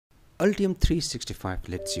Altium 365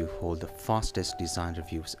 lets you hold the fastest design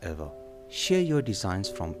reviews ever. Share your designs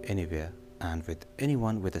from anywhere and with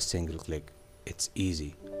anyone with a single click. It's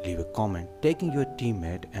easy. Leave a comment tagging your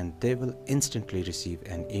teammate and they will instantly receive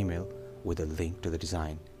an email with a link to the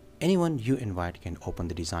design. Anyone you invite can open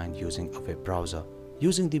the design using a web browser.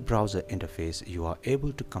 Using the browser interface, you are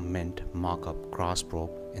able to comment, markup, cross-probe,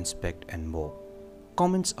 inspect and more.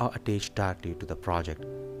 Comments are attached directly to the project,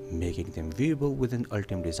 making them viewable within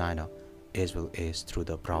Altium Designer as well as through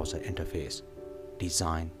the browser interface.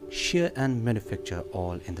 Design, share and manufacture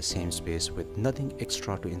all in the same space with nothing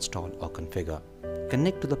extra to install or configure.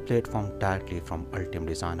 Connect to the platform directly from Altium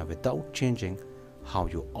Designer without changing how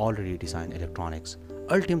you already design electronics.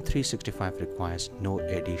 Altium 365 requires no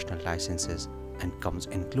additional licenses and comes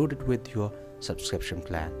included with your subscription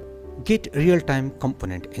plan. Get real-time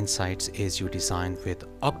component insights as you design with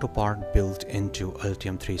Octopart built into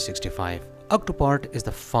Altium 365. Octopart is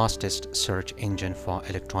the fastest search engine for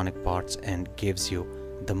electronic parts and gives you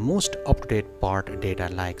the most up-to-date part data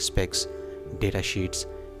like specs, datasheets,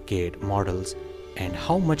 CAD models, and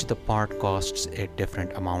how much the part costs at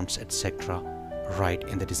different amounts, etc. right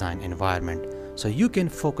in the design environment, so you can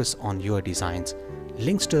focus on your designs.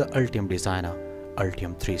 Links to the Altium Designer,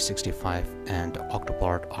 Altium 365 and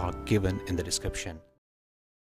Octopart are given in the description.